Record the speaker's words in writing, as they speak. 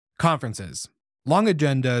Conferences. Long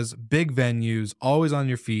agendas, big venues, always on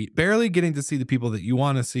your feet, barely getting to see the people that you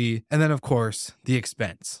want to see, and then, of course, the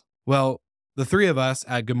expense. Well, the three of us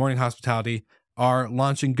at Good Morning Hospitality are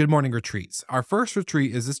launching Good Morning Retreats. Our first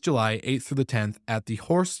retreat is this July 8th through the 10th at the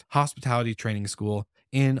Horst Hospitality Training School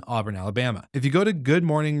in Auburn, Alabama. If you go to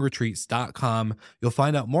goodmorningretreats.com, you'll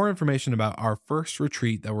find out more information about our first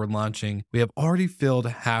retreat that we're launching. We have already filled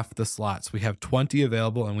half the slots. We have 20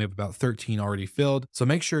 available and we have about 13 already filled. So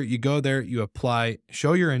make sure you go there, you apply,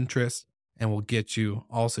 show your interest, and we'll get you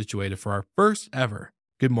all situated for our first ever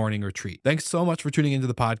Good Morning Retreat. Thanks so much for tuning into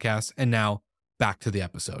the podcast. And now back to the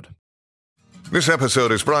episode. This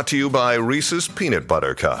episode is brought to you by Reese's Peanut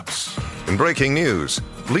Butter Cups. In breaking news,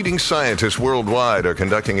 leading scientists worldwide are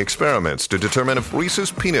conducting experiments to determine if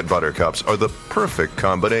Reese's Peanut Butter Cups are the perfect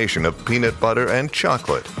combination of peanut butter and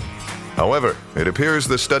chocolate. However, it appears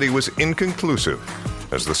the study was inconclusive,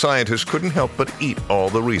 as the scientists couldn't help but eat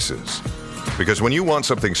all the Reese's. Because when you want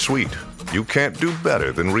something sweet, you can't do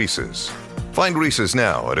better than Reese's. Find Reese's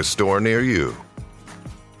now at a store near you.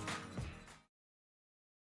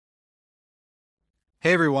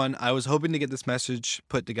 Hey everyone, I was hoping to get this message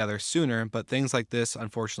put together sooner, but things like this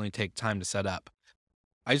unfortunately take time to set up.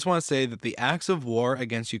 I just want to say that the acts of war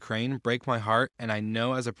against Ukraine break my heart, and I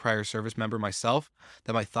know as a prior service member myself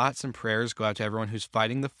that my thoughts and prayers go out to everyone who's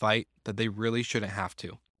fighting the fight that they really shouldn't have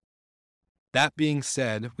to. That being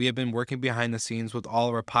said, we have been working behind the scenes with all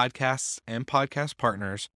of our podcasts and podcast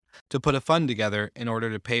partners to put a fund together in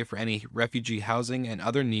order to pay for any refugee housing and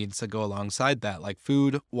other needs that go alongside that, like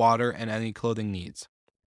food, water, and any clothing needs.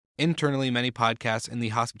 Internally, many podcasts in the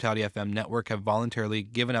Hospitality FM network have voluntarily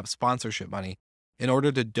given up sponsorship money in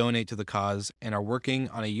order to donate to the cause and are working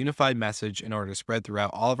on a unified message in order to spread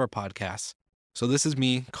throughout all of our podcasts. So this is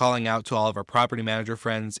me calling out to all of our property manager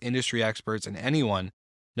friends, industry experts, and anyone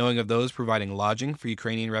knowing of those providing lodging for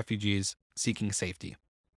Ukrainian refugees seeking safety.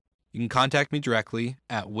 You can contact me directly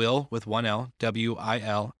at will with one L,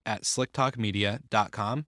 W-I-L, at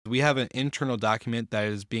slicktalkmedia.com. We have an internal document that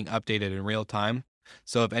is being updated in real time.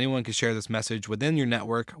 So if anyone can share this message within your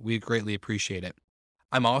network, we greatly appreciate it.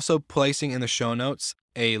 I'm also placing in the show notes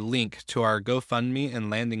a link to our GoFundMe and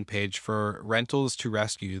landing page for Rentals to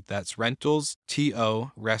Rescue. That's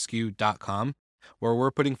rentalstorescue.com, where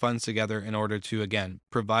we're putting funds together in order to, again,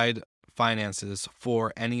 provide finances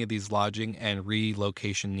for any of these lodging and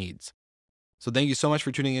relocation needs. So thank you so much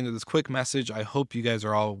for tuning into this quick message. I hope you guys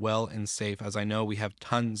are all well and safe, as I know we have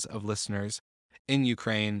tons of listeners in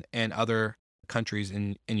Ukraine and other countries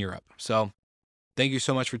in Europe. So thank you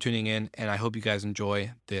so much for tuning in, and I hope you guys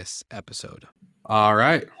enjoy this episode. All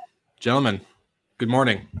right, gentlemen, good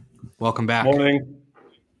morning. Welcome back. Morning.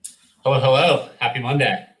 Hello. Happy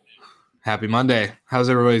Monday. Happy Monday. How's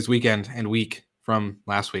everybody's weekend and week from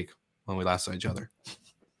last week when we last saw each other?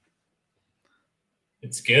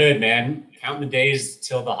 It's good, man. Counting the days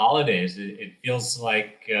till the holidays. It feels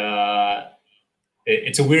like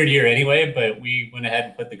it's a weird year anyway, but we went ahead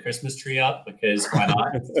and put the Christmas tree up because why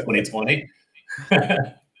not? It's 2020.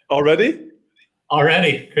 Already?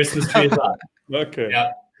 Already. Christmas tree is up. Okay.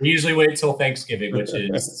 Yeah. We usually wait till Thanksgiving, which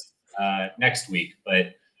is next week,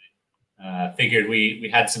 but figured we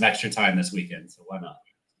had some extra time this weekend, so why not?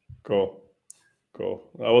 Cool.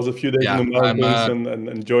 I was a few days in the mountains and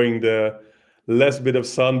enjoying the last bit of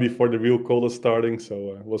sun before the real cold is starting,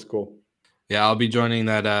 so it was cool. Yeah, I'll be joining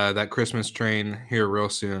that Christmas train here real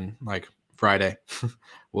soon, like Friday.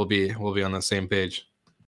 We'll be on the same page.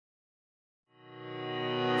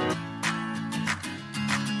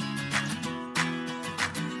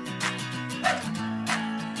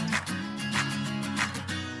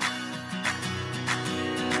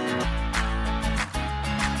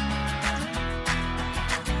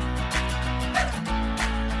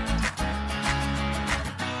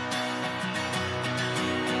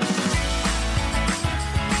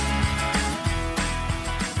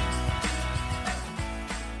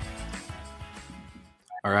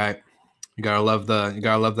 All right. You gotta love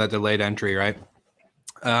that delayed entry, right?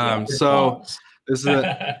 So this is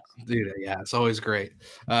dude, yeah, it's always great.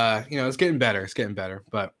 It's getting better,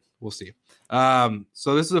 but we'll see.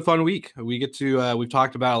 So this is a fun week. We get to we've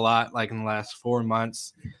talked about a lot like in the last 4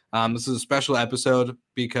 months. This is a special episode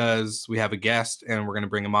because we have a guest and we're gonna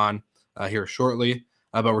bring him on here shortly.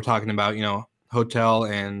 But we're talking about, hotel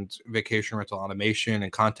and vacation rental automation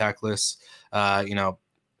and contactless,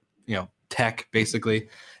 tech, basically,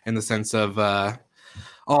 in the sense of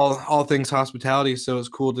all things hospitality. So it's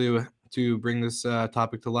cool to bring this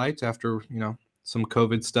topic to light after some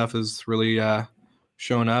COVID stuff has really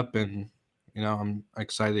shown up, and I'm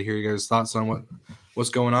excited to hear you guys' thoughts on what's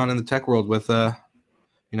going on in the tech world with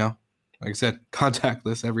like I said,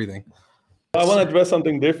 contactless everything. I want to address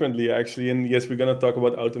something differently, actually. And yes, we're going to talk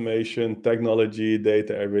about automation, technology,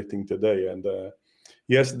 data, everything today. And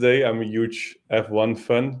yesterday, I'm a huge F1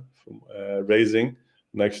 fan from racing.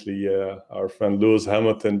 And actually, our friend Lewis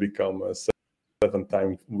Hamilton become a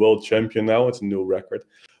 7-time world champion now. It's a new record.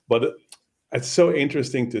 But it's so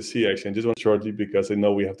interesting to see, actually. And just one shortly, because I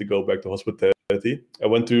know we have to go back to hospitality. I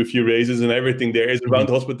went to a few races, and everything there is around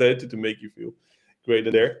hospitality to make you feel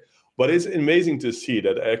great there. But it's amazing to see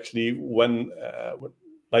that actually when,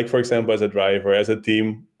 like for example, as a driver, as a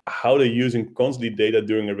team, how they're using constantly data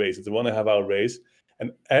during a race. It's a 1.5-hour race,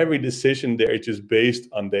 and every decision there is just based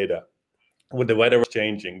on data. With the weather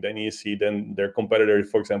changing, then you see then their competitor,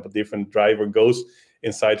 for example, different driver goes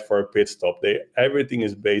inside for a pit stop. Everything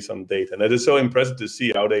is based on data. And that is so impressive to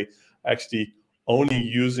see how they actually only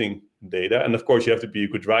using data. And of course, you have to be a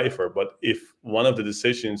good driver. But if one of the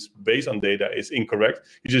decisions based on data is incorrect,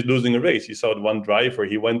 you're just losing a race. You saw one driver,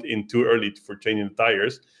 he went in too early for changing the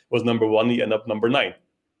tires, was number 1, he ended up number 9.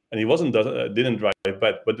 And he didn't drive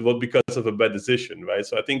bad, but it was because of a bad decision, right?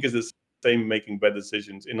 So I think it's the same making bad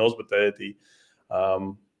decisions in hospitality.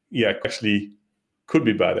 Actually could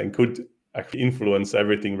be bad and could actually influence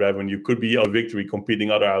everything revenue, could be a victory competing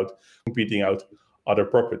out other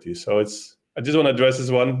properties. So I just want to address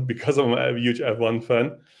this one because I'm a huge F1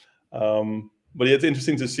 fan. But it's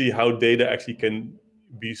interesting to see how data actually can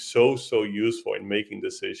be so useful in making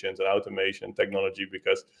decisions and automation technology,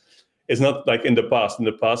 because it's not like in the past. In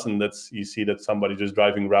the past, and you see that somebody just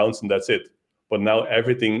driving rounds and that's it. But now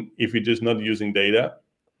everything, if you're just not using data,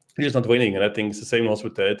 you're just not winning. And I think it's the same in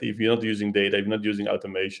hospitality. If you're not using data, if you're not using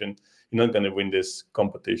automation, you're not going to win this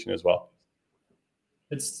competition as well.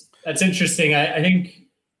 That's interesting. I think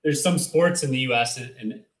there's some sports in the U.S.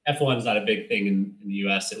 and F1 is not a big thing in the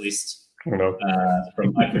U.S., at least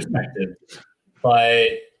from my perspective. But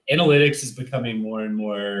analytics is becoming more and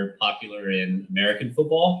more popular in American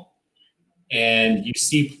football. And you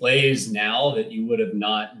see plays now that you would have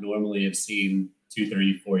not normally have seen 2,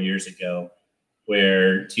 3, 4 years ago,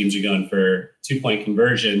 where teams are going for 2-point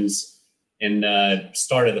conversions in the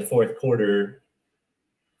start of the fourth quarter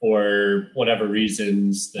for whatever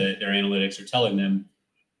reasons that their analytics are telling them.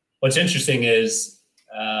 What's interesting is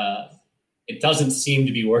it doesn't seem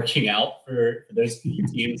to be working out for those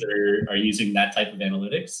teams that are using that type of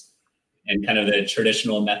analytics, and kind of the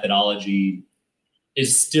traditional methodology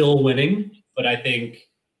is still winning. But I think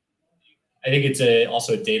it's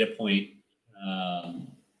also a data point.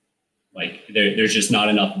 Like there's just not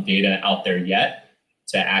enough data out there yet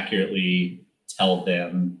to accurately tell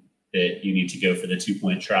them that you need to go for the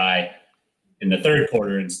 2-point try in the third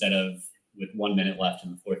quarter instead of with 1 minute left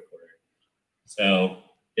in the fourth quarter. So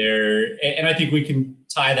and I think we can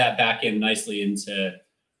tie that back in nicely into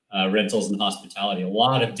rentals and hospitality. A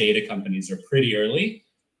lot of data companies are pretty early.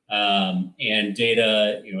 And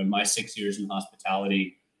data, in my 6 years in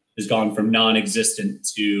hospitality, has gone from non-existent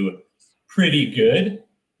to pretty good.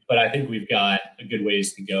 But I think we've got a good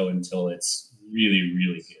ways to go until it's really,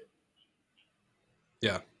 really good.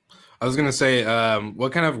 Yeah. I was going to say,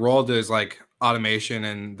 what kind of role does like automation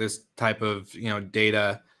and this type of,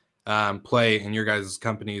 data play in your guys'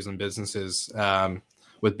 companies and businesses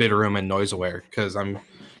with Bidroom and NoiseAware? Because I'm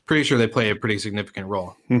pretty sure they play a pretty significant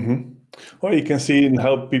role. Mm-hmm. Well, you can see in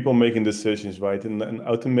how people making decisions, right? And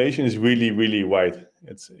automation is really, really wide.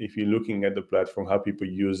 It's if you're looking at the platform, how people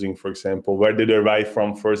using, for example, where did they arrive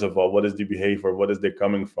from? First of all, what is the behavior? What is they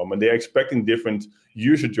coming from? And they're expecting different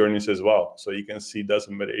user journeys as well. So you can see,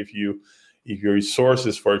 doesn't matter if your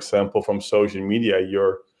sources, for example, from social media,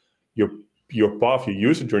 your path, your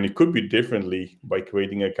user journey could be differently by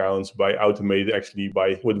creating accounts, by automated actually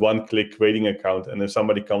by with one click creating an account. And if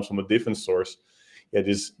somebody comes from a different source,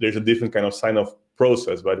 there's a different kind of sign-off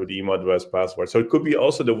process, right, with the email address, password. So it could be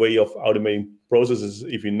also the way of automating processes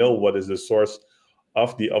if you know what is the source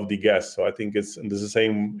of the guest. So I think it's the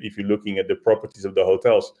same if you're looking at the properties of the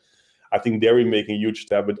hotels. I think they're making a huge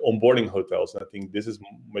step with onboarding hotels. And I think this is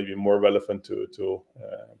maybe more relevant to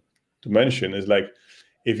mention is like,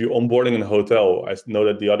 if you're onboarding a hotel, I know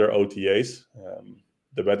that the other OTAs,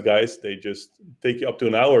 the bad guys, they just take you up to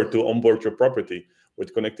an hour to onboard your property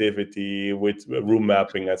with connectivity, with room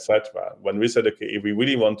mapping, etc. When we said, okay, if we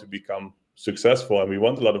really want to become successful and we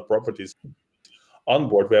want a lot of properties on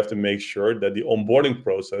board, we have to make sure that the onboarding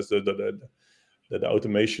process, the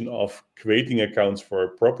automation of creating accounts for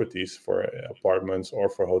properties, for apartments or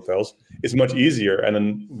for hotels is much easier. And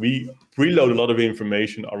then we preload a lot of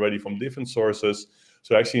information already from different sources.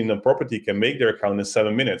 So actually, the property can make their account in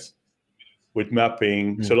 7 minutes with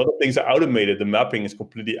mapping. Mm. So a lot of things are automated. The mapping is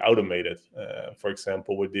completely automated, for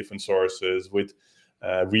example, with different sources, with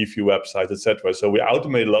review websites, etc. So we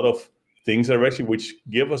automate a lot of things already, which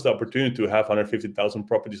give us the opportunity to have 150,000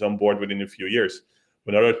 properties on board within a few years.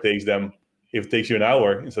 When other takes them, if it takes you an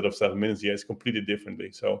hour instead of 7 minutes, it's completely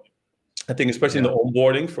differently. So I think especially in the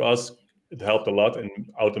onboarding for us, it helped a lot in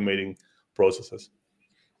automating processes.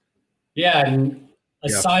 Yeah, and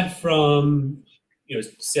aside from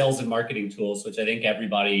sales and marketing tools, which I think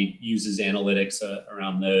everybody uses analytics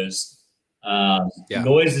around those,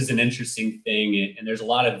 noise is an interesting thing, and there's a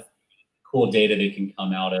lot of cool data that can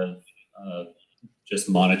come out of just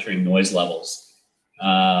monitoring noise levels.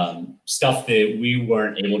 Stuff that we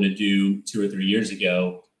weren't able to do 2 or 3 years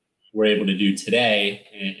ago, we're able to do today.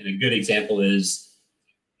 And a good example is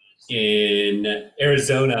in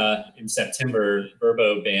Arizona in September,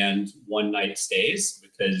 Vrbo banned one-night stays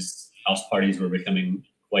because house parties were becoming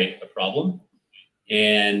quite a problem.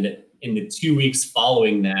 And in the 2 weeks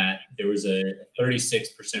following that, there was a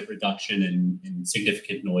 36% reduction in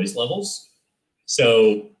significant noise levels.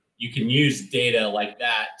 So you can use data like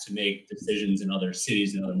that to make decisions in other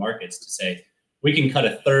cities and other markets to say, we can cut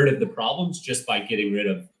a third of the problems just by getting rid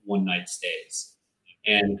of one-night stays.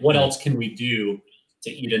 And what else can we do to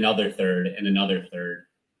eat another third and another third,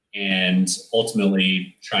 and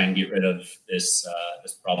ultimately try and get rid of this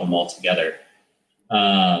problem altogether?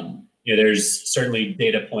 There's certainly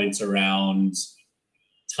data points around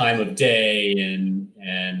time of day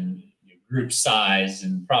and group size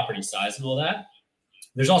and property size and all that.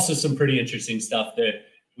 There's also some pretty interesting stuff that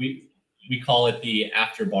we call it the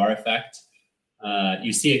after bar effect.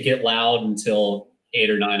 You see it get loud until 8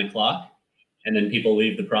 or 9 o'clock, and then people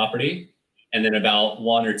leave the property. And then about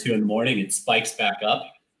 1 or 2 in the morning, it spikes back up.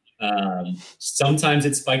 Sometimes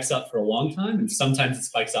it spikes up for a long time, and sometimes it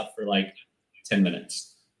spikes up for like 10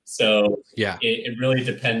 minutes. So it really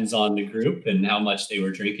depends on the group and how much they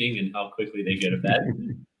were drinking and how quickly they go to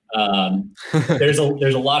bed. There's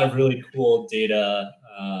a lot of really cool data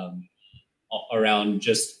around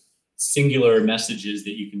just singular messages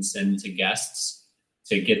that you can send to guests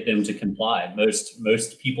to get them to comply.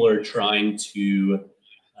 Most people are trying to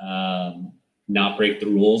not break the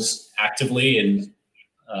rules actively and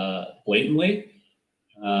blatantly.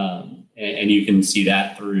 And you can see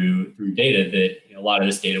that through data that a lot of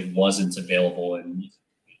this data wasn't available in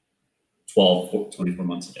 12, 24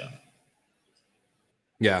 months ago.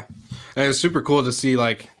 Yeah. And it's super cool to see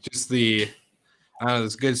just this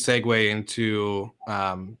good segue into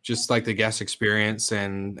just the guest experience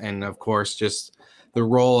and of course just the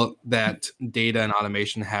role that data and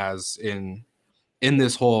automation has in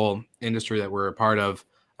this whole industry that we're a part of.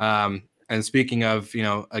 And speaking of,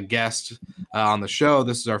 a guest on the show,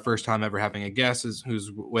 this is our first time ever having a guest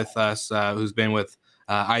who's with us, who's been with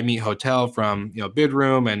I Meet Hotel from,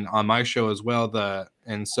 Bidroom and on my show as well.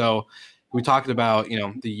 And so we talked about,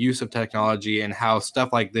 the use of technology and how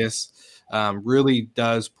stuff like this really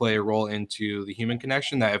does play a role into the human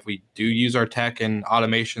connection, that if we do use our tech and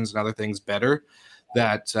automations and other things better,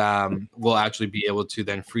 that we'll actually be able to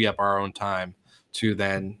then free up our own time to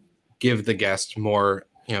then give the guest more,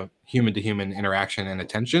 human to human interaction and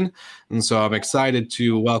attention. And so I'm excited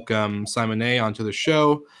to welcome Simon A onto the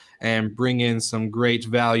show and bring in some great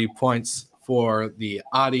value points for the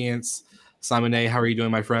audience. Simon A, how are you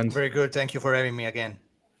doing, my friend? Very good. Thank you for having me again.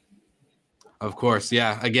 Of course.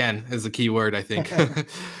 Yeah. Again is the key word, I think.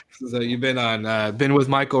 So you've been with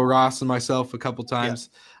Michael Ross and myself a couple times.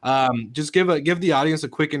 Yeah. Just give the audience a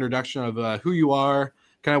quick introduction of who you are,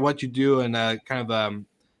 kind of what you do, and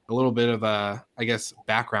a little bit of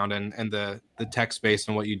background and the tech space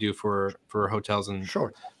and what you do for hotels and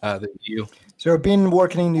sure. you. So I've been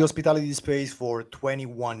working in the hospitality space for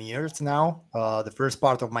 21 years now. The first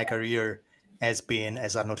part of my career has been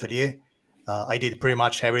as an hotelier. I did pretty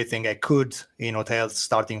much everything I could in hotels,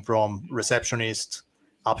 starting from receptionist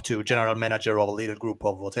up to general manager of a little group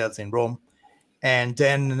of hotels in Rome. And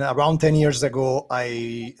then around 10 years ago,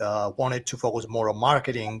 I wanted to focus more on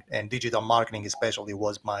marketing, and digital marketing especially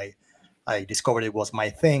I discovered it was my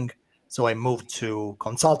thing. So I moved to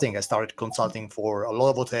consulting. I started consulting for a lot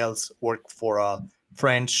of hotels, worked for a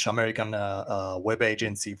French-American web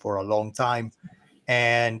agency for a long time.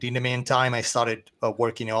 And in the meantime, I started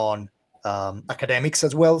working on academics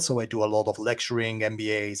as well. So I do a lot of lecturing,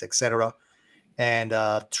 MBAs, etc. And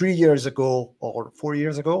 3 years ago, or 4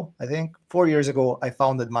 years ago, I think, 4 years ago, I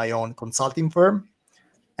founded my own consulting firm.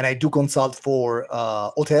 And I do consult for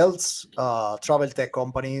hotels, travel tech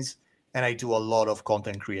companies, and I do a lot of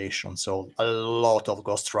content creation. So a lot of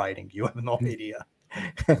ghostwriting. You have no idea.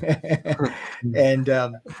 And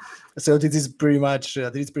so this is pretty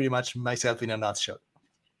much myself in a nutshell.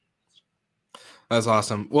 That's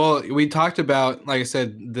awesome. Well, we talked about, like I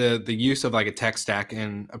said, the use of like a tech stack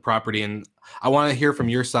in a property, and I want to hear from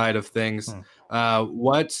your side of things.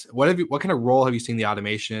 What kind of role have you seen the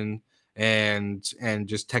automation and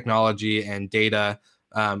just technology and data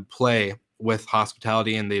play with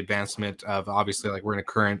hospitality and the advancement of, obviously, like we're in a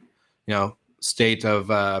current, state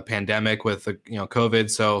of pandemic with COVID.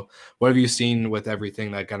 So what have you seen with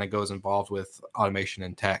everything that kind of goes involved with automation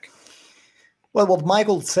and tech? Well, what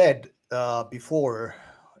Michael said before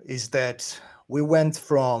is that we went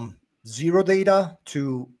from zero data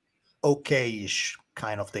to okay-ish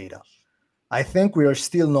kind of data. I think we are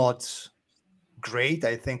still not great.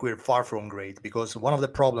 I think we're far from great, because one of the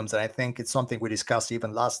problems, and I think it's something we discussed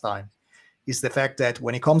even last time, is the fact that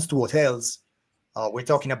when it comes to hotels, we're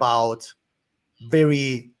talking about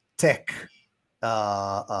very tech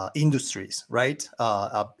industries, right?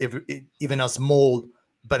 Even a small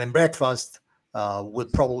bed and breakfast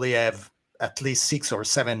would probably have at least 6 or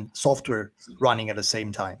 7 software running at the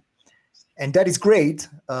same time. And that is great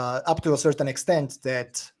up to a certain extent,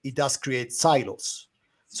 that it does create silos.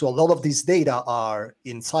 So a lot of these data are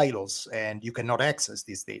in silos and you cannot access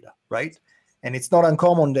this data, right? And it's not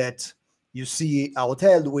uncommon that you see a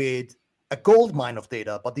hotel with a gold mine of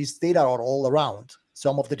data, but these data are all around.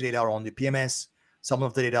 Some of the data are on the PMS, some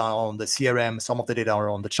of the data are on the CRM, some of the data are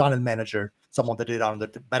on the channel manager, some of the data are on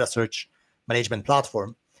the meta search management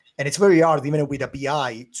platform. And it's very hard, even with a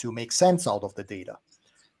BI, to make sense out of the data.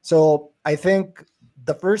 So I think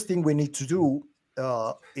the first thing we need to do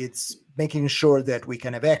is making sure that we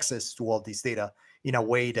can have access to all this data in a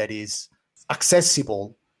way that is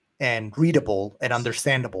accessible and readable and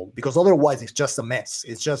understandable, because otherwise it's just a mess.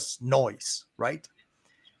 It's just noise, right?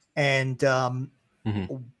 And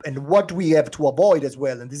and what we have to avoid as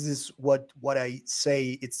well, and this is what I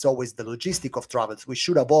say, it's always the logistic of travels. We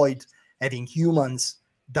should avoid having humans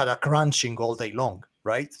that are crunching all day long,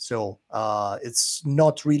 right? So it's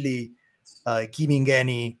not really giving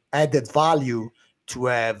any added value to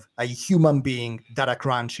have a human being data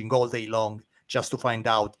crunching all day long just to find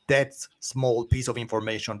out that small piece of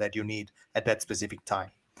information that you need at that specific time.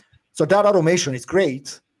 So that automation is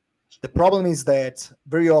great. The problem is that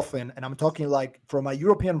very often, and I'm talking like from a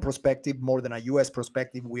European perspective more than a US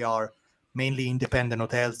perspective, we are mainly independent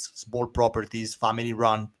hotels, small properties, family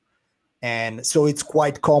run. And so it's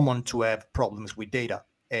quite common to have problems with data.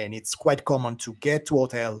 And it's quite common to get to a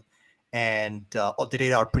hotel and the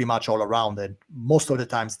data are pretty much all around. And most of the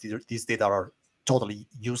times, these data are totally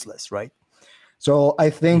useless, right? So I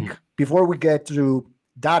think before we get to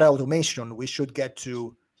data automation, we should get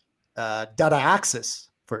to data access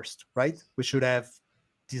first, right? We should have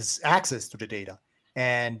this access to the data.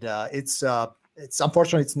 And it's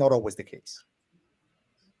unfortunately, it's not always the case.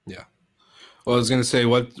 Yeah. Well, I was going to say,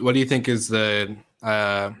 what do you think is the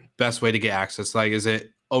best way to get access? Like, is it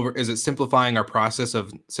simplifying our process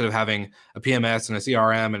of, instead of having a PMS and a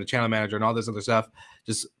CRM and a channel manager and all this other stuff,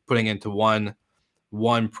 just putting into one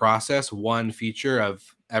process, one feature of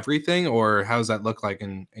everything? Or how does that look like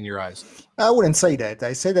in your eyes? I wouldn't say that.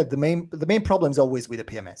 I say that the main problem is always with the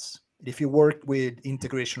PMS. If you work with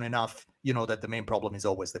integration enough, you know that the main problem is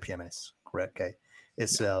always the PMS, correct? Okay.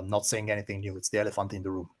 It's not saying anything new. It's the elephant in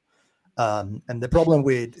the room. And the problem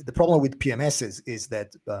with PMSs is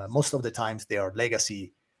that most of the times they are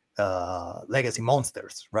legacy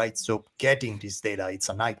monsters, right? So getting this data, it's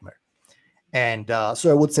a nightmare. And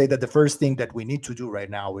so I would say that the first thing that we need to do right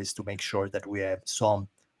now is to make sure that we have some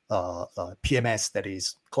PMS that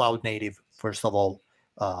is cloud native, first of all,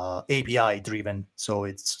 API driven, so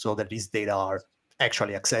that these data are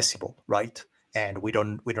actually accessible, right? And we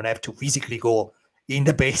don't have to physically go in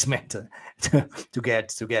the basement to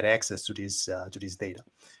get access to this data.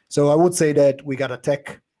 So I would say that we got a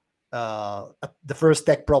tech. The first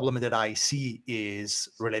tech problem that I see is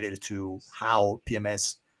related to how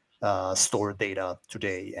PMS store data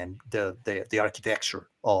today and the architecture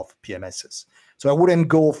of PMSs. So I wouldn't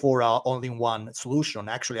go for only one solution.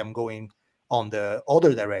 Actually, I'm going on the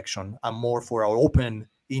other direction. I'm more for our open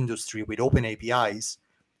industry with open APIs,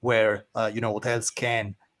 where hotels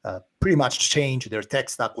can pretty much change their tech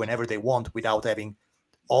stack whenever they want without having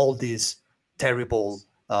all these terrible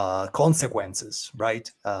consequences,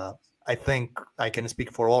 right? I think I can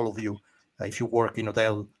speak for all of you. If you work in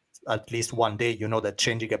hotel at least one day, you know that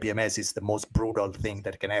changing a PMS is the most brutal thing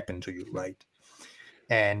that can happen to you, right?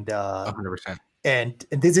 And 100%. And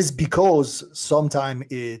this is because sometimes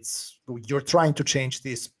you're trying to change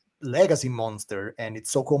this legacy monster, and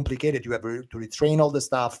it's so complicated. You have to retrain all the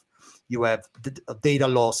stuff. You have data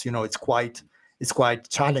loss. It's quite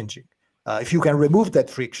challenging. If you can remove that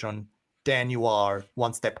friction, then you are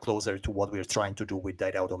one step closer to what we're trying to do with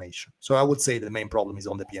data automation. So I would say the main problem is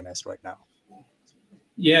on the PMS right now.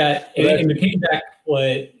 Yeah, and to piggyback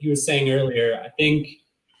what he was saying earlier, I think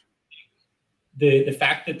the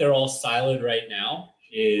fact that they're all siloed right now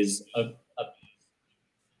is a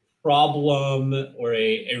problem or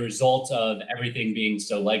a result of everything being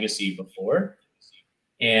so legacy before.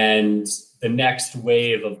 And the next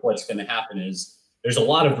wave of what's going to happen is there's a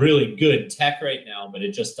lot of really good tech right now, but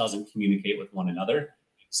it just doesn't communicate with one another.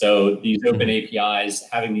 So these open APIs,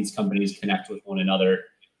 having these companies connect with one another,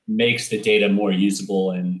 makes the data more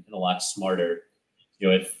usable and a lot smarter. You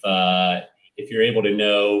know, if you're able to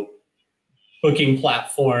know booking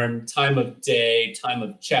platform, time of day, time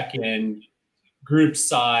of check-in, group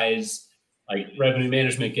size, like revenue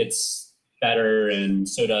management gets better, and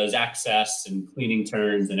so does access and cleaning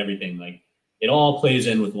turns and everything. Like it all plays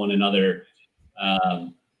in with one another.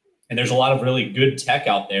 And there's a lot of really good tech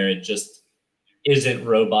out there. It just isn't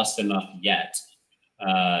robust enough yet,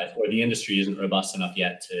 or the industry isn't robust enough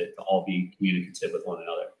yet to all be communicative with one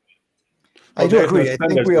another. I do agree. I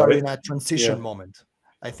think we are in a transition moment.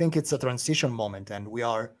 I think it's a transition moment, and we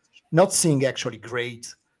are not seeing actually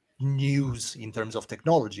great news in terms of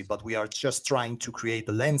technology, but we are just trying to create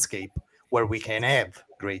a landscape where we can have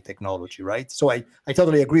great technology, right? So I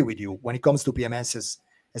totally agree with you. When it comes to PMSs,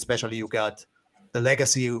 especially, you got the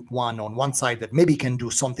legacy one on one side that maybe can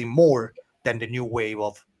do something more than the new wave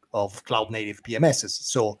of cloud native PMSs.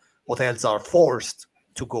 So hotels are forced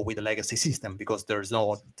to go with the legacy system because there's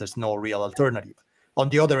no real alternative. On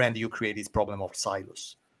the other end, you create this problem of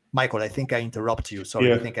silos. Michael, I think I interrupt you. Sorry,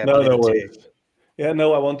 yeah. I think I no worries. Yeah,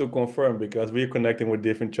 no, I want to confirm because we're connecting with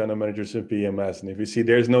different channel managers in PMS. And if you see,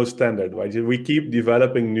 there's no standard, right? We keep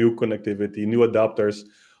developing new connectivity, new adapters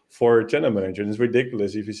for channel managers. It's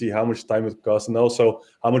ridiculous if you see how much time it costs and also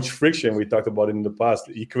how much friction we talked about in the past.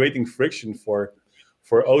 You're creating friction for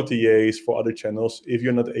OTAs, for other channels, if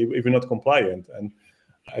you're not compliant. And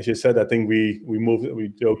as you said, I think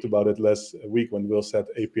we joked about it last week when Will said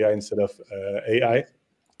API instead of AI.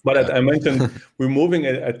 But I mentioned we're moving,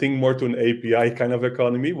 I think, more to an API kind of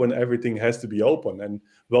economy when everything has to be open and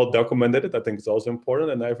well documented. I think it's also important,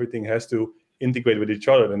 and everything has to integrate with each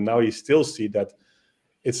other. And now you still see that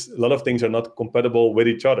a lot of things are not compatible with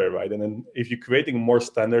each other, right? And then if you're creating more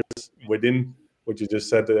standards within what you just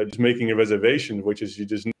said, just making a reservation, which is you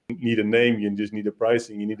just need a name, you just need a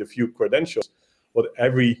pricing, you need a few credentials. But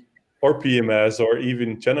or PMS or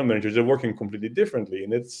even channel managers are working completely differently,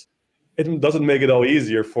 and it doesn't make it all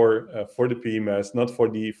easier for the PMS, not for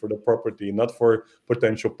the property, not for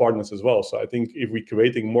potential partners as well. So I think if we're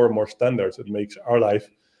creating more and more standards, it makes our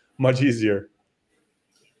life much easier.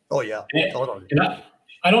 Oh yeah, totally. And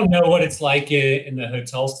I don't know what it's like in the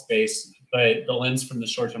hotel space, but the lens from the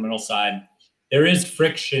short-term rental side, there is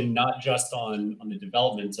friction not just on the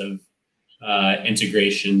development of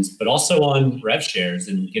integrations, but also on rev shares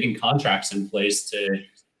and getting contracts in place to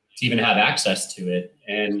even have access to it.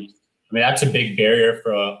 And I mean, that's a big barrier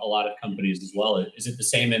for a lot of companies as well. Is it the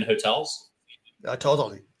same in hotels?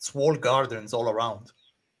 Totally. It's walled gardens all around.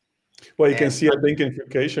 Well, you can see, I think, in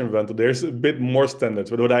vacation rental, there's a bit more standards.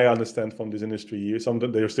 But what I understand from this industry,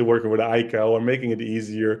 sometimes they're still working with ICAO or making it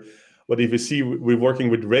easier. But if you see, we're working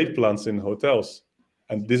with rate plans in hotels.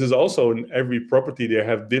 And this is also in every property, they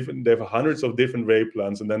have hundreds of different rate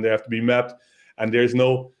plans, and then they have to be mapped. And there's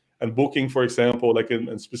no... And booking, for example, like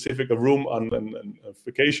in specific a room on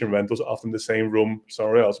vacation rentals, often the same room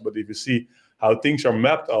somewhere else. But if you see how things are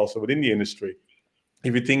mapped also within the industry,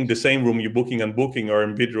 if you think the same room you're booking on Booking or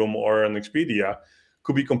in Bidroom or on Expedia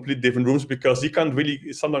could be complete different rooms, because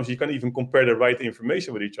sometimes you can't even compare the right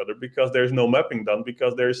information with each other because there's no mapping done,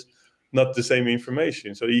 because there's not the same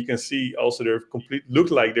information. So you can see also there's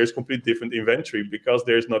complete different inventory because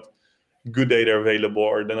there's not good data available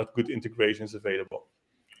or they're not good integrations available.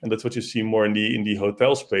 And that's what you see more in the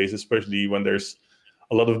hotel space, especially when there's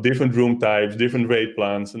a lot of different room types, different rate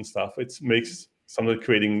plans and stuff. It makes something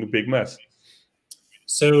creating a big mess.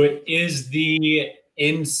 So is the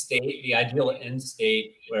ideal end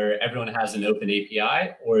state where everyone has an open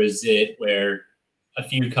API, or is it where a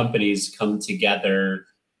few companies come together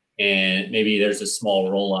and maybe there's a small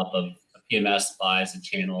roll up of a PMS buys a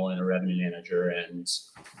channel and a revenue manager and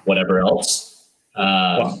whatever else?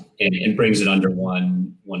 And brings it under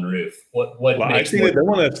one roof. I think they don't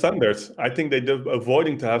want to have standards. I think they're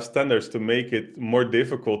avoiding to have standards to make it more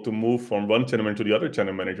difficult to move from one channel manager to the other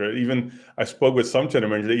channel manager. Even I spoke with some channel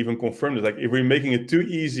managers, they even confirmed it. Like, if we're making it too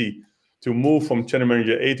easy to move from channel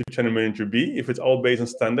manager A to channel manager B, if it's all based on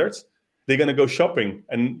standards, they're going to go shopping,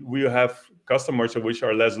 and we have customers which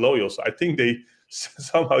are less loyal. So I think they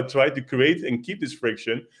somehow try to create and keep this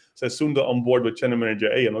friction. So as soon as on board with Channel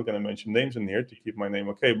Manager A, I'm not going to mention names in here to keep my name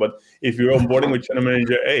okay, but if you're onboarding with Channel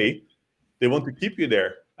Manager A, they want to keep you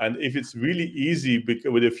there. And if it's really easy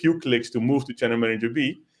with a few clicks to move to Channel Manager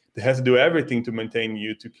B, they have to do everything to maintain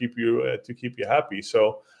you, to keep you happy.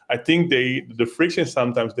 So I think the friction,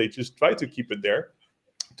 sometimes they just try to keep it there,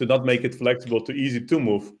 to not make it flexible, too easy to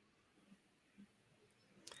move.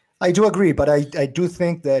 I do agree, but I do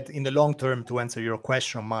think that in the long term, to answer your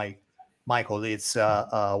question, Michael, it's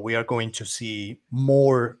we are going to see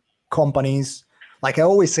more companies. Like I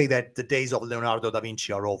always say that the days of Leonardo da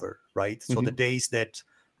Vinci are over, right? So the days that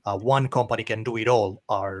one company can do it all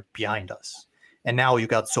are behind us. And now you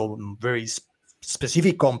got some very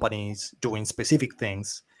specific companies doing specific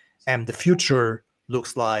things. And the future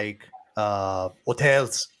looks like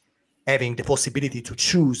hotels having the possibility to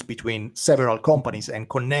choose between several companies and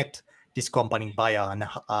connect this company via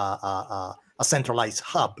a centralized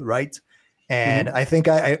hub, right? And I think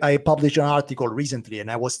I published an article recently, and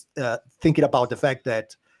I was thinking about the fact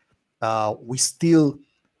that we still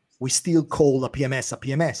call a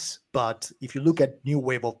PMS, but if you look at new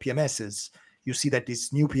wave of PMSs, you see that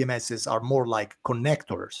these new PMSs are more like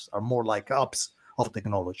connectors, are more like hubs of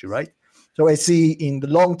technology, right? So I see in the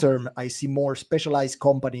long term, I see more specialized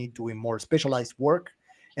company doing more specialized work,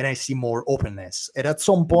 and I see more openness. And at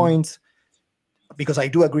some point, because I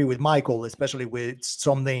do agree with Michael, especially with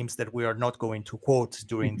some names that we are not going to quote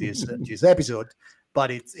during this episode,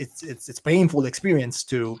 but it's painful experience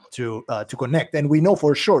to connect, and we know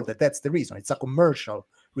for sure that that's the reason. It's a commercial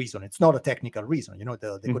reason. It's not a technical reason. You know,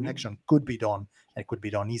 the connection could be done, and it could be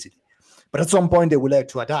done easily. But at some point, they will have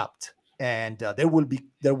to adapt. And there will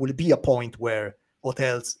be a point where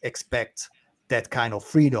hotels expect that kind of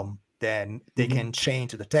freedom. Then they can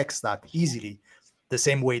change the tech stack easily, the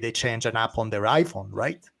same way they change an app on their iPhone,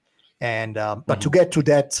 right? And but to get to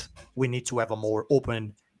that, we need to have a more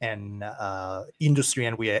open and industry,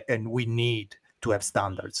 and we need to have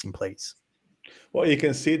standards in place. Well, you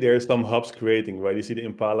can see there's some hubs creating, right? You see the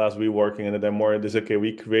Impalas we working, and then more. There's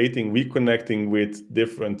we connecting with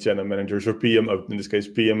different channel managers or PM, in this case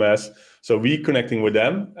PMS. So we connecting with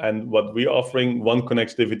them, and what we offering one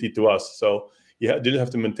connectivity to us. So you didn't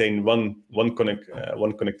have to maintain one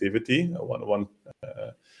connectivity,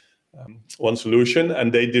 one solution,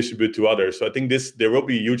 and they distribute to others. So I think there will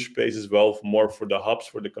be a huge space as well for the hubs,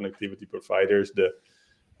 for the connectivity providers,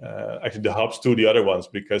 actually the hubs to the other ones,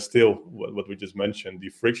 because still what we just mentioned, the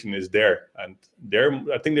friction is there, and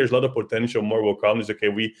I think there's a lot of potential. More will come. Is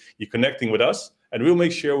you're connecting with us, and we'll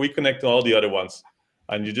make sure we connect to all the other ones,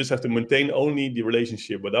 and you just have to maintain only the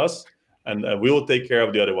relationship with us, and we will take care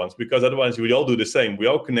of the other ones, because otherwise we all do the same. We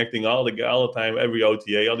all connecting all the time, every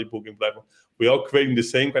OTA, all the booking platform. We all creating the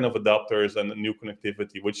same kind of adapters and new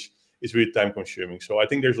connectivity, which is really time consuming. So I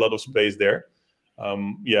think there's a lot of space there.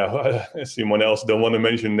 Someone else don't want to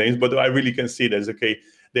mention names, but I really can see that.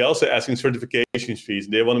 They're also asking certification fees.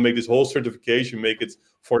 They want to make this whole certification, make it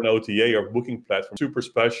for an OTA or booking platform super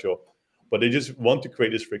special, but they just want to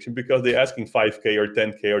create this friction because they're asking 5K or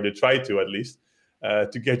 10K, or they try to at least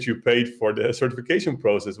to get you paid for the certification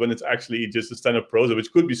process, when it's actually just a standard process,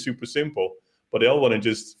 which could be super simple, but they all want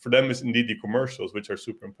to for them is indeed the commercials, which are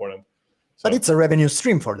super important. So, but it's a revenue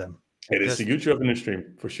stream for them. It is a huge revenue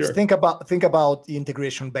stream, for sure. Think about the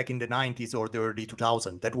integration back in the 90s or the early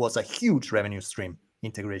 2000s. That was a huge revenue stream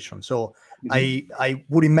integration. So I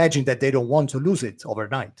would imagine that they don't want to lose it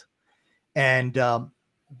overnight. And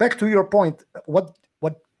back to your point, what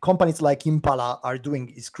companies like Impala are doing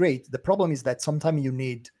is great. The problem is that sometimes you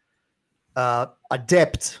need a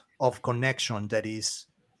depth of connection that is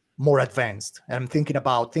more advanced. And I'm think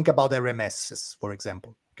about RMSs, for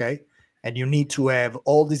example, okay? And you need to have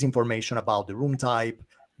all this information about the room type,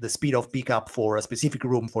 the speed of pickup for a specific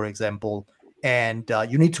room, for example, and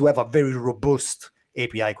you need to have a very robust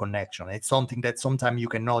API connection. It's something that sometimes you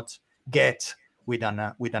cannot get with an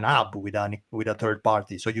app, with a third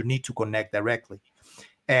party. So you need to connect directly.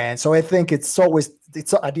 And so I think it's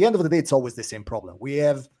at the end of the day, it's always the same problem. We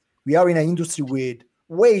are in an industry with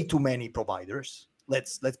way too many providers.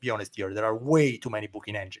 Let's be honest here. There are way too many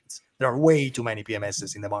booking engines. There are way too many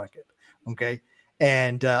PMSs in the market. Okay.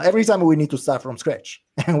 And every time we need to start from scratch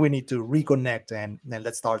and we need to reconnect and then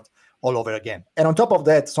let's start all over again. And on top of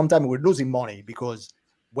that, sometimes we're losing money because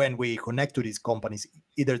when we connect to these companies,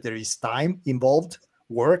 either there is time involved,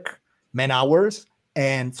 work, man hours,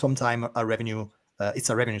 and sometimes it's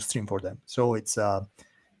a revenue stream for them. So it's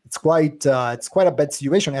quite a bad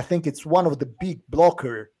situation. I think it's one of the big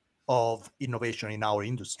blocker of innovation in our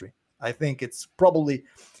industry. I think it's probably,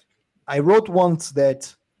 I wrote once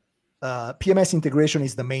that PMS integration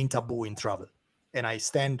is the main taboo in travel. and I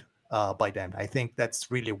stand by them. I think that's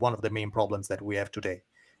really one of the main problems that we have today.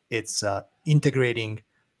 It's integrating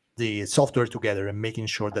the software together and making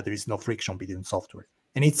sure that there is no friction between software.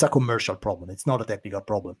 And it's a commercial problem. It's not a technical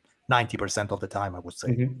problem. 90% of the time, I would say.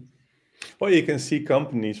 Mm-hmm. Well, you can see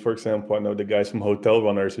companies, for example, I know the guys from Hotel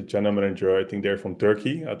Runners, a general manager, I think they're from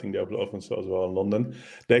Turkey. I think they have often as well in London.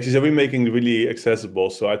 They actually said we're making it really accessible.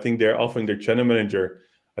 So I think they're offering their channel manager,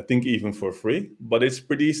 I think even for free, but it's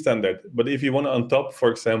pretty standard. But if you want on top,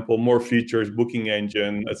 for example, more features, booking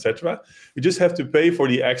engine, etc., you just have to pay for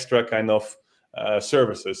the extra kind of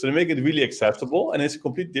services. So they make it really accessible, and it's a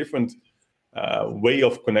completely different way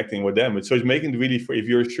of connecting with them. So it's making it really for, if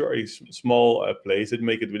you're sure a small place, it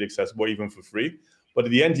make it really accessible even for free. But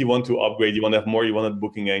at the end, you want to upgrade, you want to have more, you want a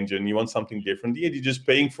booking engine, you want something different. You're just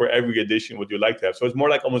paying for every edition what you like to have. So it's more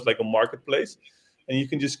like almost like a marketplace, and you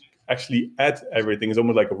can just actually add everything. It's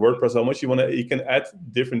almost like a WordPress. Almost you can add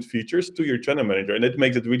different features to your channel manager, and it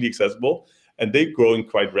makes it really accessible. And they're growing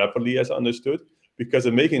quite rapidly, as I understood, because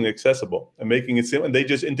they're making it accessible and making it simple. And they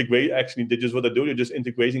just integrate, actually, they just what they do, they're just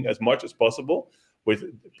integrating as much as possible with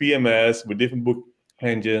PMS, with different book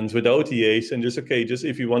engines, with OTAs, and just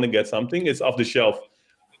if you want to get something, it's off the shelf.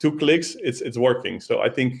 2 clicks, it's working. So I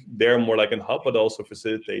think they're more like a hub, but also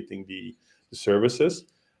facilitating the services.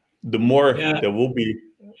 The more there will be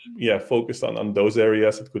focused on those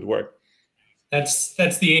areas, it could work. That's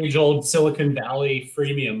the age-old Silicon Valley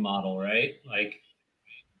freemium model, right? Like,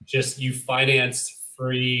 just you finance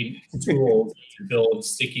free tools to build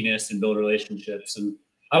stickiness and build relationships. And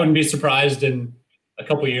I wouldn't be surprised in a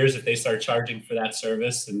couple of years if they start charging for that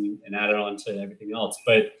service and add it on to everything else.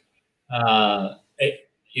 But it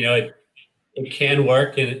can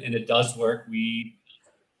work, and it does work. We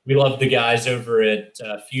love the guys over at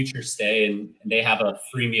FutureStay, and they have a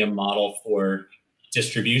freemium model for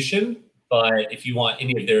distribution. But if you want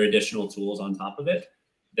any of their additional tools on top of it,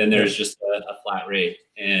 then there's just a flat rate.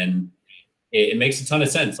 And it makes a ton of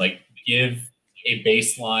sense. Like, give a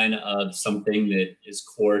baseline of something that is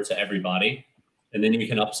core to everybody, and then you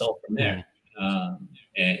can upsell from there.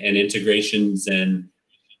 And integrations and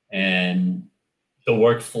the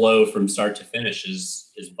workflow from start to finish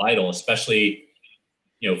is vital, especially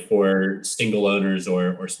for single owners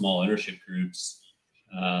or small ownership groups.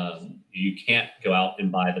 You can't go out and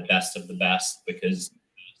buy the best of the best because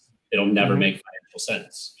it'll never make financial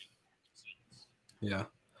sense. Yeah.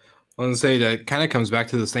 I want to say that kind of comes back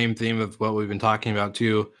to the same theme of what we've been talking about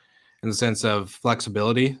too, in the sense of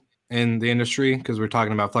flexibility in the industry, because we're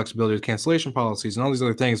talking about flexibility with cancellation policies and all these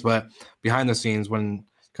other things. But behind the scenes, when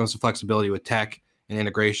it comes to flexibility with tech and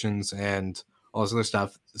integrations and all this other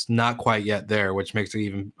stuff, it's not quite yet there, which makes it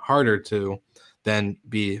even harder to then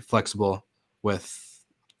be flexible with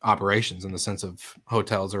operations in the sense of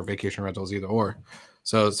hotels or vacation rentals, either or.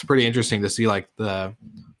 So it's pretty interesting to see like the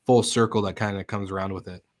full circle that kind of comes around with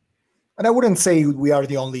it. And I wouldn't say we are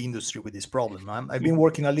the only industry with this problem. I've been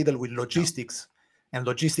working a little with logistics, and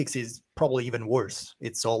logistics is probably even worse.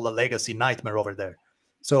 It's all a legacy nightmare over there.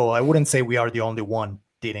 So I wouldn't say we are the only one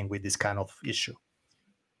dealing with this kind of issue.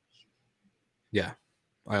 Yeah,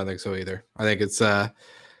 I don't think so either. I think it's the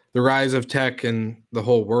rise of tech and the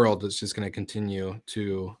whole world is just going to continue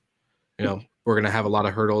to, we're going to have a lot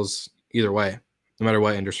of hurdles either way, no matter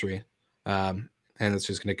what industry. And it's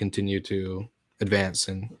just going to continue to advance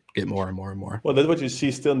and get more and more and more. Well, that's what you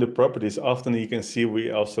see still in the properties. Often you can see, we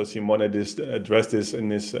also see Mona address this in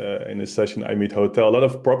this session, I Meet Hotel. A lot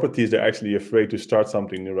of properties, they're actually afraid to start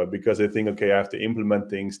something new, right? Because they think, okay, I have to implement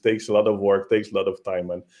things, takes a lot of work, takes a lot of time.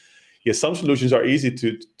 And yes, some solutions are easy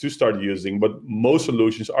to start using, but most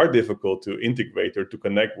solutions are difficult to integrate or to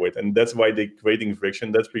connect with. And that's why they're creating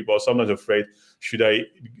friction. That's people are sometimes afraid, should I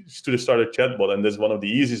start a chatbot? And that's one of the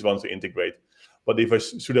easiest ones to integrate. But if I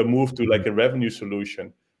should have moved to like a revenue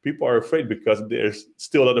solution, people are afraid because there's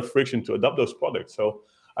still a lot of friction to adopt those products. So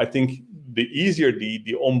I think the easier the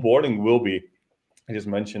onboarding will be. I just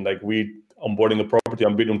mentioned, like, onboarding a property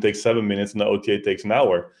on Bidroom takes 7 minutes and the OTA takes an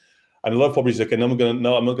hour. And a lot of properties are like, I'm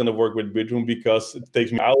not going to work with Bidroom because it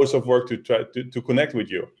takes me hours of work to try to connect with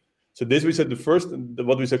you. So this, we said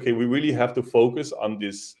okay, we really have to focus on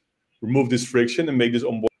this, remove this friction and make this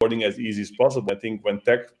onboarding as easy as possible. I think when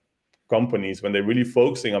tech companies, when they're really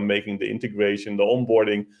focusing on making the integration, the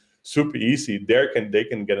onboarding super easy, they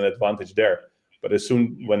can get an advantage there. But as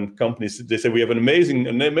soon when companies, they say we have an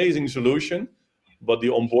amazing solution, but the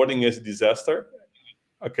onboarding is a disaster.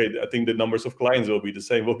 Okay, I think the numbers of clients will be the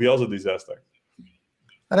same, will be also a disaster.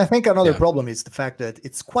 And I think another problem is the fact that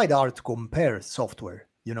it's quite hard to compare software,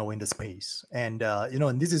 in the space. And,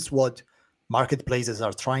 and this is what marketplaces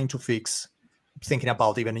are trying to fix. Thinking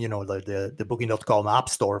about even, like the Booking.com App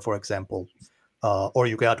Store, for example. or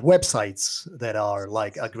you got websites that are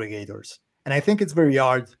like aggregators. And I think it's very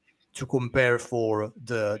hard to compare for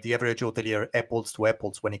the average hotelier apples to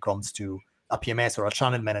apples when it comes to a PMS or a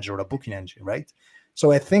channel manager or a booking engine, right?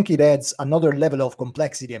 So I think it adds another level of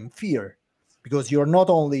complexity and fear, because you're not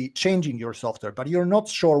only changing your software, but you're not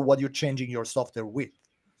sure what you're changing your software with,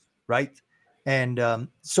 right? And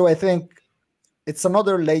so I think it's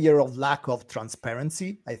another layer of lack of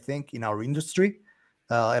transparency, I think, in our industry.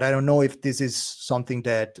 And I don't know if this is something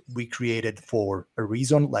that we created for a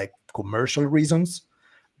reason, like commercial reasons,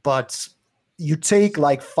 but you take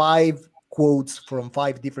like 5 quotes from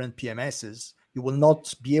 5 different PMSs, you will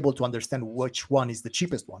not be able to understand which one is the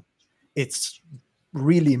cheapest one. It's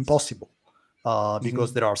really impossible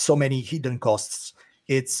because there are so many hidden costs.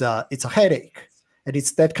 It's a headache. And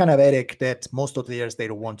it's that kind of headache that most hoteliers, they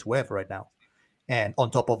don't want to have right now. And on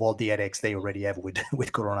top of all the headaches they already have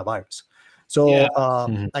with coronavirus. So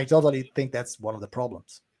I totally think that's one of the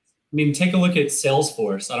problems. I mean, take a look at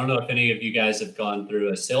Salesforce. I don't know if any of you guys have gone through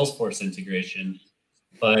a Salesforce integration,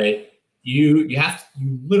 but you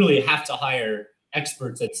literally have to hire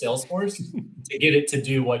experts at Salesforce to get it to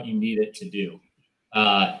do what you need it to do.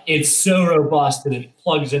 It's so robust and it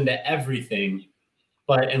plugs into everything,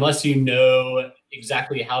 but unless you know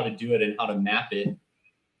exactly how to do it and how to map it,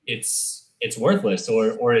 it's worthless,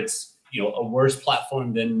 or it's a worse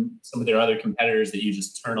platform than some of their other competitors that you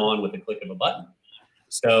just turn on with a click of a button.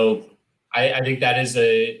 So I think that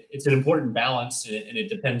it's an important balance, and it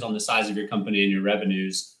depends on the size of your company and your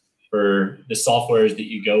revenues for the softwares that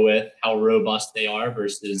you go with, how robust they are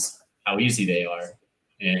versus how easy they are,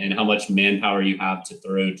 and how much manpower you have to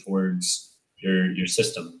throw towards your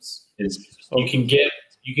systems. You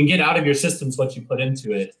can get out of your systems what you put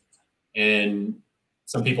into it, and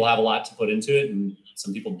some people have a lot to put into it and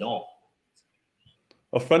some people don't.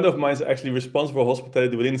 A friend of mine is actually responsible for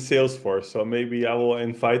hospitality within Salesforce, so maybe I will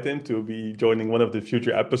invite him to be joining one of the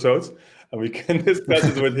future episodes, and we can discuss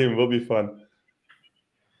it with him. It will be fun.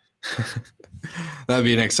 That'd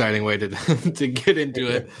be an exciting way to get into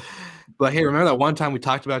it. But hey, remember that one time we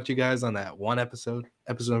talked about you guys on that one episode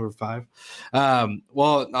number 5?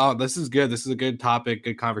 This is good. This is a good topic,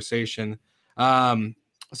 good conversation.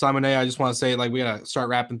 Simon A., I just want to say, we got to start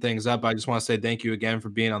wrapping things up. I just want to say thank you again for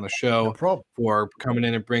being on the show, No problem. for coming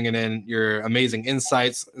in and bringing in your amazing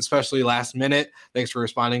insights, especially last minute. Thanks for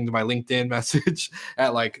responding to my LinkedIn message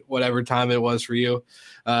at whatever time it was for you.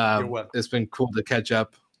 You're welcome. It's been cool to catch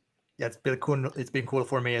up. Yeah, it's been cool. It's been cool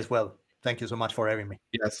for me as well. Thank you so much for having me.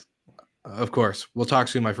 Yes, of course. We'll talk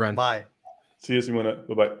soon, my friend. Bye. See you, Simona.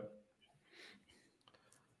 Bye-bye. All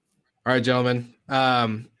right, gentlemen.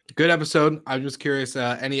 Good episode. I'm just curious,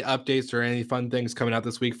 any updates or any fun things coming out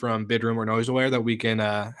this week from Bidroom or NoiseAware that we can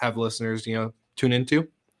have listeners, tune into?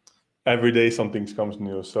 Every day something comes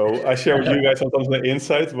new. So I share with you guys sometimes the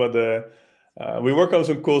insights, but we work on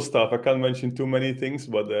some cool stuff. I can't mention too many things,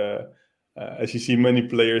 but as you see, many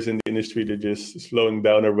players in the industry, they're just slowing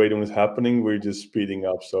down or waiting what's happening. We're just speeding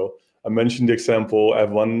up. So I mentioned the example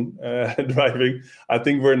F1 driving. I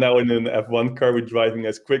think we're now in an F1 car. We're driving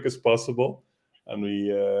as quick as possible. And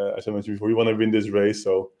we, as I mentioned before, we want to win this race.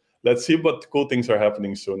 So let's see what cool things are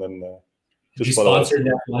happening soon. And have you sponsored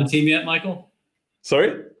an F1 team yet, Michael?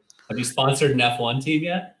 Sorry? Have you sponsored an F1 team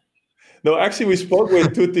yet? No, actually, we spoke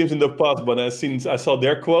with 2 teams in the past, but since I saw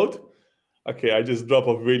their quote, okay, I just drop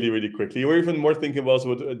off really, really quickly. We're even more thinking about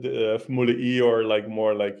Formula E or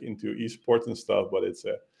more into esports and stuff. But it's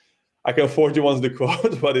I can afford you once the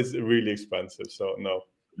quote, but it's really expensive. So no.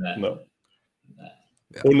 Yeah.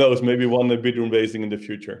 Who knows? Maybe one Bidroom basing in the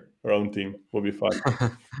future. Our own team will be fine.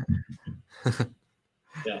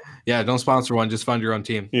 Yeah. Don't sponsor one. Just fund your own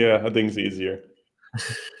team. Yeah, I think it's easier.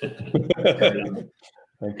 Okay,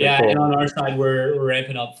 cool. And on our side, we're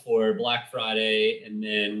ramping up for Black Friday, and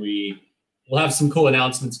then we'll have some cool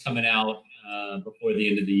announcements coming out before the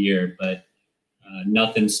end of the year, but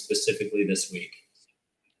nothing specifically this week.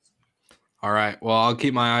 All right. Well, I'll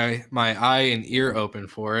keep my eye and ear open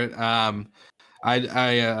for it.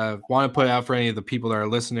 I want to put out for any of the people that are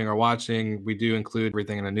listening or watching, we do include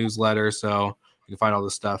everything in a newsletter, so you can find all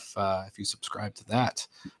this stuff if you subscribe to that.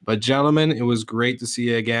 But gentlemen, it was great to see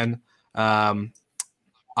you again.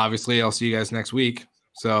 Obviously, I'll see you guys next week.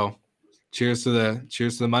 So cheers to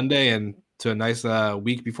the Monday and to a nice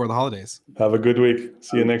week before the holidays. Have a good week.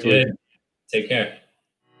 See you next week. Take care.